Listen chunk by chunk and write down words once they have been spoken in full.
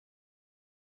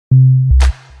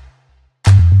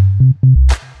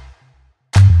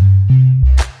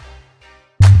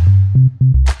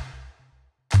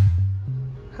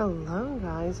Hello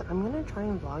guys, I'm gonna try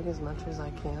and vlog as much as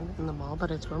I can in the mall, but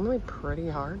it's normally pretty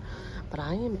hard. But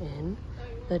I am in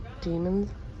the Demon,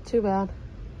 too bad,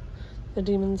 the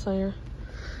Demon Slayer,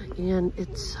 and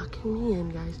it's sucking me in,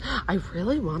 guys. I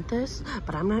really want this,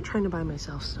 but I'm not trying to buy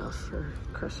myself stuff for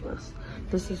Christmas.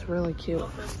 This is really cute.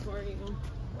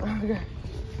 Okay.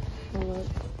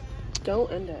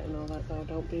 Don't end it and all that though.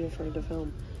 Don't be afraid to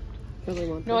film. Really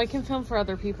want No, this. I can film for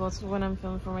other people. It's when I'm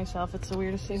filming for myself. It's the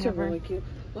weirdest thing ever. Really cute.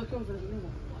 Look over here.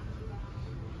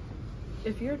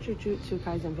 If you're a Jujutsu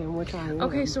Kaisen fan, which I am.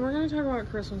 Okay, so we're gonna talk about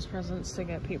Christmas presents to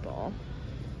get people.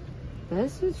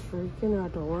 This is freaking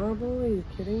adorable. Are you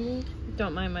kidding me?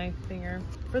 Don't mind my finger.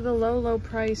 For the low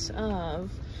price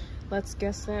of, let's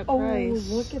guess that price.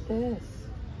 Oh, look at this.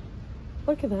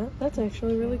 Look at that. That's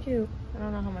actually really cute. I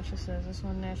don't know how much this is. This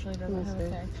one naturally doesn't have a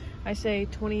tag. I say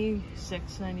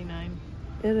 $26.99.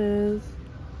 It is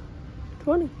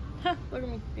 20. Ha! Look at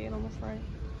me being almost right.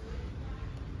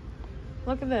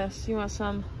 Look at this. You want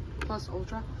some? Plus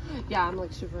Ultra? Yeah, I'm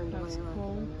like super into That's my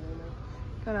cool.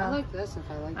 I like this if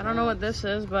I like I don't know what this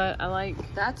is, but I like.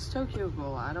 That's Tokyo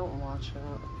Ghoul. I don't watch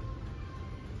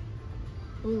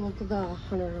it. Ooh, look at the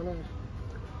Hunter.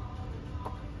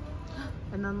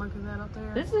 And then look at that up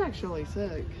there. This is actually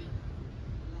sick.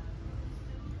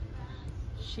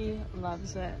 She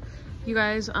loves it. You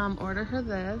guys, order her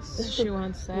this. She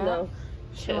wants that. No.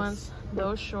 She wants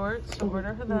those shorts. So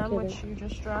order her them, which you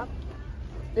just dropped.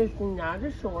 It's not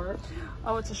a short.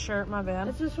 Oh, it's a shirt. My bad.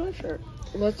 It's a sweatshirt.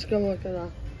 Let's go look at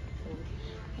that.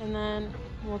 And then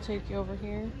we'll take you over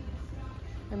here.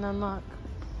 And then look.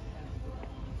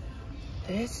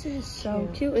 This is so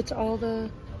cute. It's all the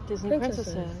Disney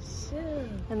princesses. Yeah.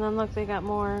 And then look, they got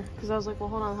more. Because I was like, well,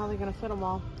 hold on. How are they going to fit them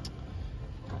all?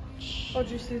 Oh,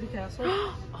 did you see the castle?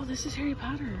 Oh, this is Harry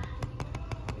Potter.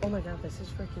 Oh my god, this is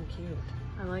freaking cute.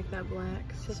 I like that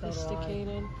black.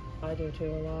 Sophisticated. I do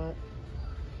too a lot.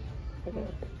 Okay.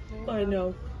 I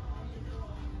know.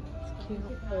 It's cute.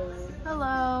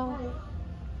 Hello.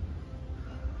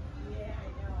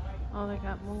 Oh, they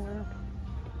got more.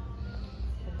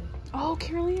 Oh,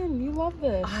 Caroline, you love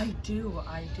this. I do love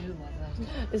this.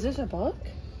 Is this a book?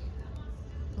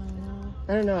 I don't know.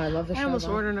 I don't know. I love the show. I almost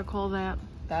ordered Nicole that.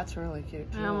 That's really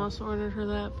cute too. I almost ordered her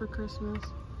that for Christmas.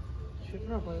 She'd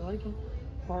probably like it.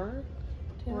 Horror?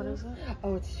 What is it?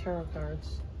 Oh, it's tarot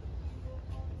cards.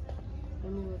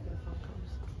 Let me look at the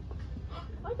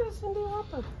Funkos. I got Cindy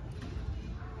Lauper.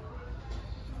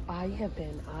 I have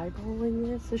been eyeballing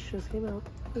this. This just came out.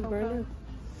 It's brand new.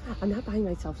 I'm not buying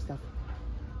myself stuff.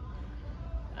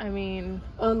 I mean,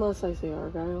 unless I see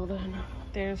Argyle then.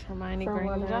 There's Hermione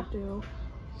Granger.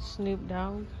 Snoop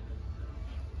Dogg.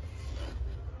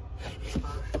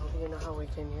 You know how we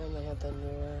came here and they had the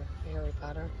newer Harry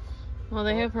Potter? Well,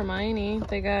 they have Hermione.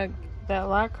 They got that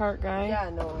Lockhart guy. Yeah,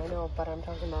 no, I know, but I'm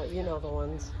talking about, you know, the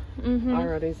ones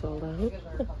already sold out.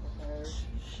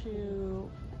 Shoot.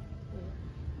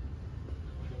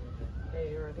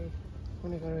 Hey, you ready?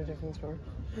 I'm gonna go to a different store.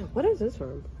 What is this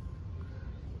from?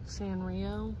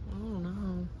 Sanrio? I don't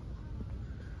know.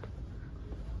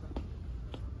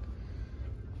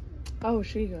 Oh,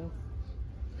 Shigo.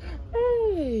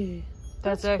 Hey!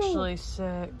 That's actually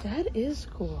sick. That is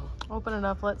cool. Open it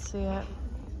up. Let's see it.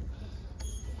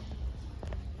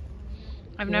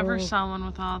 I've never saw one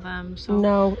with all of them. So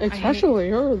no, especially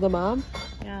her, the mom.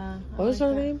 Yeah. What was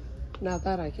her name? Not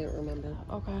that I can't remember.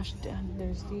 Oh gosh,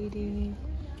 there's Dee Dee.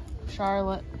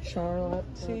 Charlotte.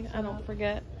 See, I don't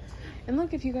forget. And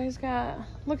look, if you guys got...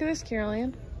 Look at this,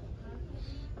 Caroline.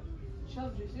 Shell,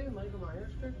 did you see the Michael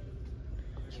Myers shirt?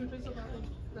 Cute as a button.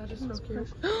 That is so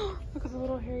cute. Look at the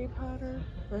little Harry Potter.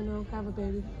 I know, have a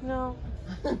baby. No.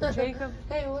 Jacob.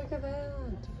 Hey, look at that.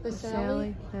 The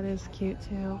Sally. That is cute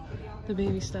too. The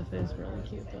baby stuff is really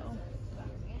cute though.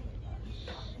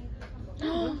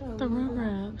 The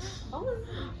Rugrats.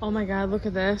 Oh my god, look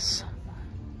at this.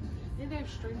 They have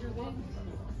Stranger Things.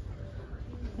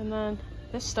 And then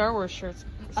this Star Wars shirt's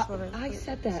I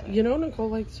said that. You know Nicole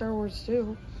likes Star Wars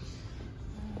too.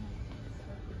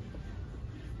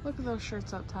 Look at those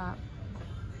shirts up top.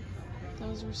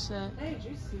 Those are sick. Hey, did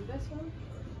you see this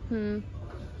one?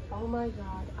 Oh my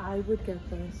god, I would get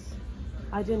this.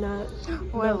 I did not.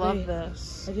 Oh, I love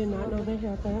this. I did not know they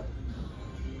had that.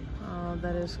 Oh,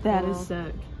 that is cool. That is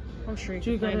sick. I'm sure you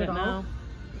can find it now.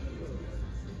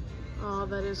 Oh,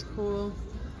 that is cool.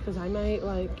 Because I might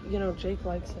like, you know, Jake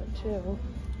likes it too.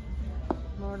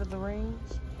 Lord of the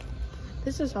Rings.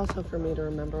 This is also for me to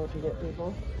remember what to get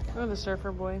people. Oh, the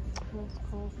Surfer Boy. That's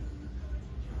cool.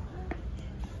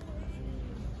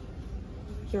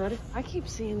 You ready? I keep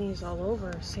seeing these all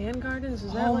over. Sand gardens,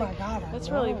 is that Oh like, my God, I that's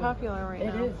know. really popular right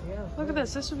now. It is, yeah. Look at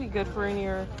this. This would be good for in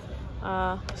your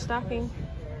stocking.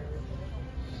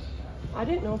 I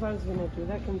didn't know if I was going to do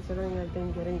that considering I've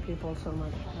been getting people so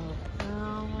much help.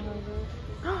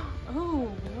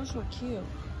 Oh, those were cute.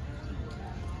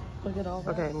 Look at all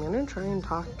that. Okay, I'm going to try and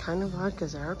talk kind of loud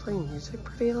because they are playing music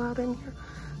pretty loud in here.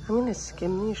 I'm going to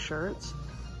skim these shirts.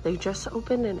 They just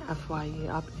opened an FYE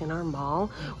up in our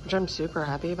mall, which I'm super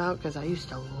happy about because I used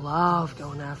to love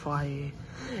going to FYE.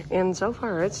 And so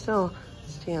far, it still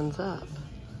stands up.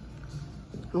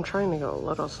 I'm trying to go a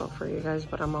little slow for you guys,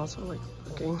 but I'm also like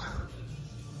looking.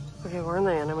 Okay, we're in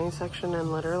the anime section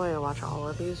and literally I watch all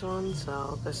of these ones,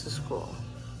 so this is cool.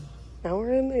 Now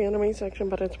we're in the anime section,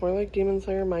 but it's more like Demon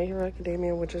Slayer, My Hero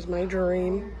Academia, which is my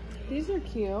dream. These are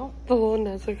cute. The little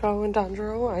Nezuko and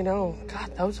Tanjiro, I know.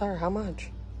 God, those are how much?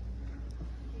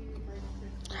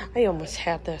 I almost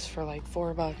had this for like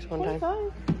 $4 one time.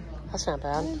 25. That's not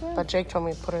bad, but Jake told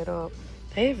me to put it up.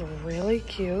 They have really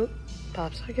cute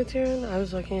pop sockets here, and I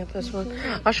was looking at this one.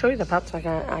 I'll show you the pop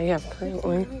socket I have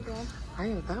currently. I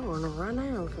have that one right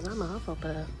now because I'm a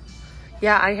Hufflepuff.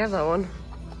 Yeah, I have that one,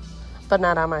 but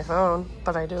not on my phone,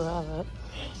 but I do have it.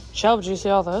 Shelb, did you see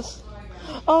all this?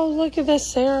 Oh, look at this,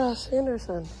 Sarah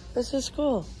Sanderson. This is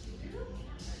cool.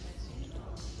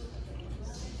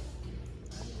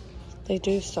 They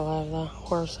do still have the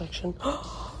horror section.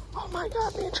 Oh my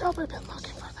God, me and Shelb have been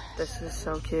looking for that. This is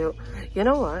so cute. You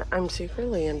know what? I'm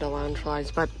secretly into lounge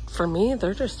flies, but for me,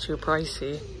 they're just too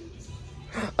pricey.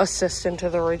 Assistant to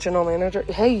the regional manager.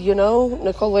 Hey, you know,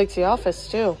 Nicole likes The Office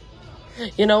too.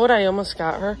 You know what I almost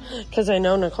got her? Because I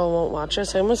know Nicole won't watch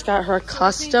this. I almost got her a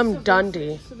custom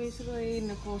Dundee. So basically,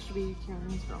 Nicole should be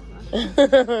Karen's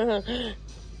girlfriend.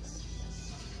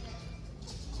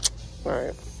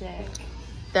 Alright. Sick.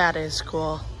 That is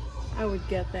cool. I would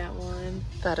get that one.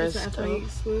 That is It's dope. FYE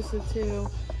exclusive too.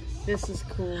 This is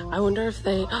cool. I wonder if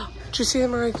they... did you see the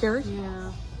Mariah Carey?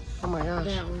 Yeah. Oh my gosh.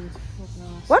 That one's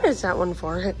awesome. What is that one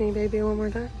for? Hit me, baby, one more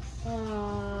time.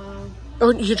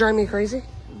 Oh, you drive me crazy?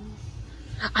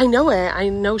 I know it. I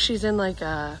know she's in like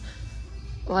a...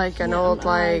 like an old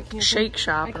like shake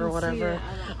shop or whatever.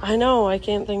 I know. I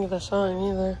can't think of the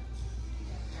song either.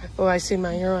 Oh, I see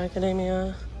My Hero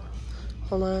Academia.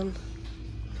 Hold on.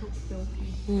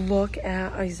 Look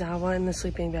at Aizawa in the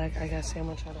sleeping bag. I got a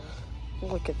sandwich out of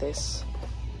it. Look at this.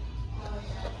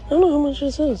 I don't know how much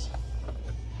this is.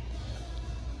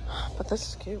 But this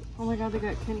is cute. Oh my God, they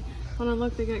got Kenny. Hold on,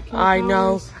 look, they got Kenny. I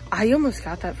know. I almost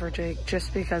got that for Jake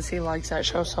just because he likes that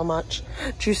show so much.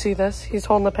 Do you see this? He's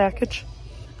holding the package.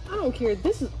 I don't care.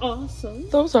 This is awesome.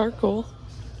 Those are cool.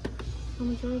 How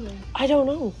much are they? I don't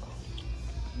know.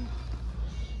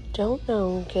 Don't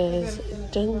know because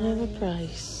it doesn't have a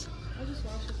price.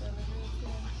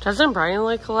 Doesn't Brian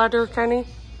like Collector Kenny?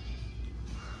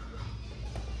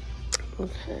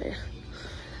 Okay.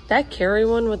 That Carrie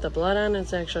one with the blood on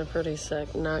it's actually pretty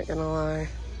sick, not gonna lie.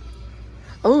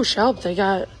 Oh, Shelb, they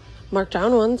got marked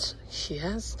down ones.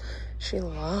 Yes, she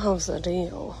loves a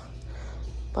deal.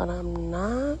 But I'm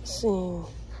not seeing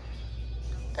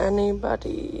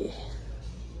anybody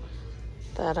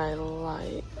that I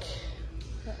like.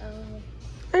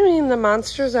 I mean, the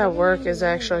Monsters at Work is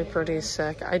actually pretty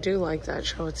sick. I do like that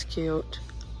show. It's cute.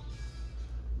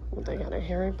 They got a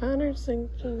Harry Potter section,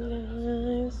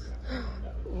 guys.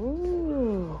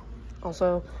 Ooh.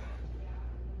 Also,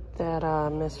 that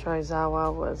Mr.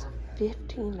 Aizawa was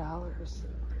 $15.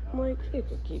 I'm like, you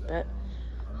could keep it.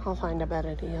 I'll find a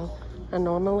better deal. I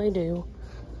normally do.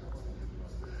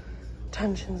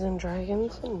 Dungeons and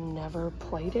Dragons, never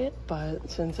played it,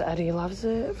 but since Eddie loves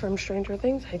it from Stranger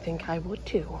Things, I think I would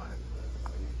too.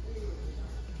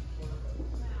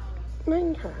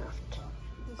 Minecraft.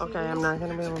 Okay, I'm not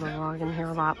gonna be able to vlog in here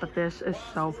a lot, but this is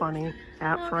so funny.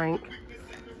 At Frank.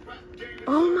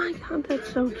 Oh my God,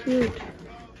 that's so cute.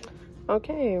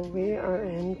 Okay, we are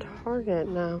in Target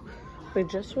now. We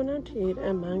just went out to eat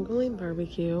at Mongolian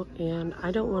Barbecue, and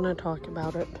I don't want to talk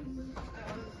about it.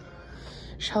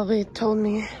 Shelby told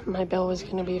me my bill was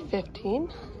going to be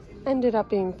 $15. Ended up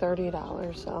being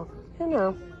 $30, so, you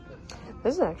know.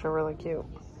 This is actually really cute.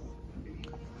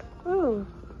 Ooh,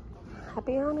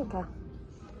 happy Hanukkah.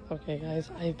 Okay, guys,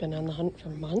 I've been on the hunt for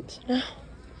months now.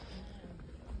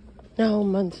 No,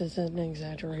 months is an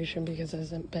exaggeration because it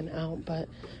hasn't been out, but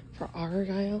for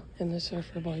Argyle and the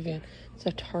Surfer Boy van, it's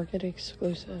a Target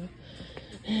exclusive.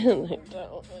 And they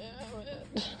don't have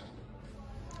it.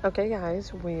 Okay,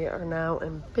 guys, we are now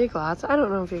in Big Lots. I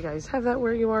don't know if you guys have that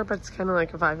where you are, but it's kind of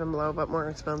like a Five and Below, but more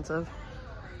expensive.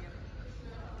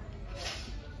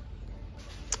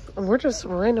 And we're just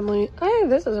randomly, hey,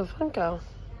 this is a Funko.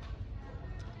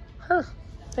 Huh.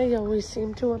 They always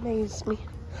seem to amaze me.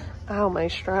 Ow, my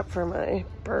strap for my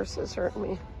purse is hurting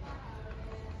me.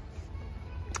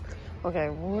 Okay,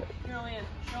 what? Caroline,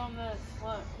 show them this.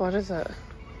 Look. What is it?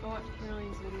 Go watch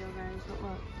Caroline's video, guys. But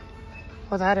look.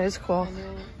 Well, that is cool. I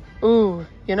know. Ooh,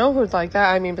 you know who'd like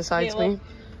that? I mean, besides me?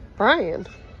 Brian.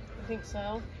 You think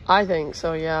so? I think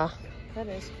so, yeah. That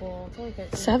is cool. It's only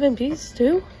 13. 7-piece,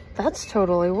 too? That's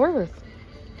totally worth.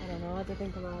 I don't know. I have to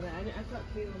think about it. I thought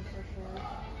Caitlin for sure.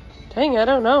 Dang, I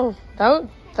don't know.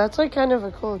 That's like kind of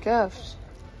a cool gift.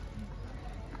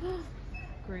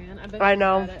 Grand. I bet I you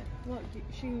know. got it. Look,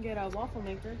 she can get a waffle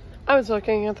maker. I was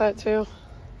looking at that too.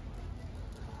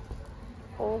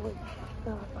 Holy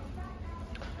God.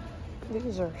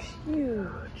 These are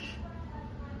huge.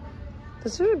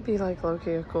 This would be like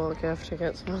low-key a cool gift to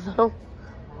get some of them.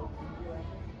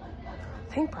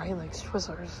 I think Brian likes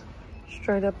Twizzlers.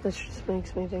 Straight up, this just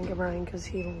makes me think of Brian because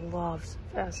he loves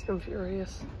Fast and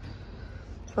Furious.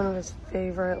 It's one of his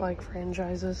favorite like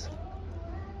franchises.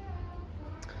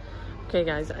 Okay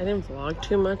guys, I didn't vlog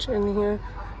too much in here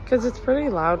because it's pretty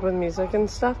loud with music and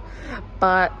stuff,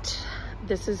 but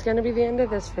this is going to be the end of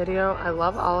this video. I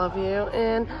love all of you,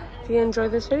 and if you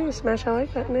enjoyed this video, smash that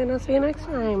like button, and I'll see you next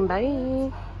time.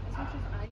 Bye.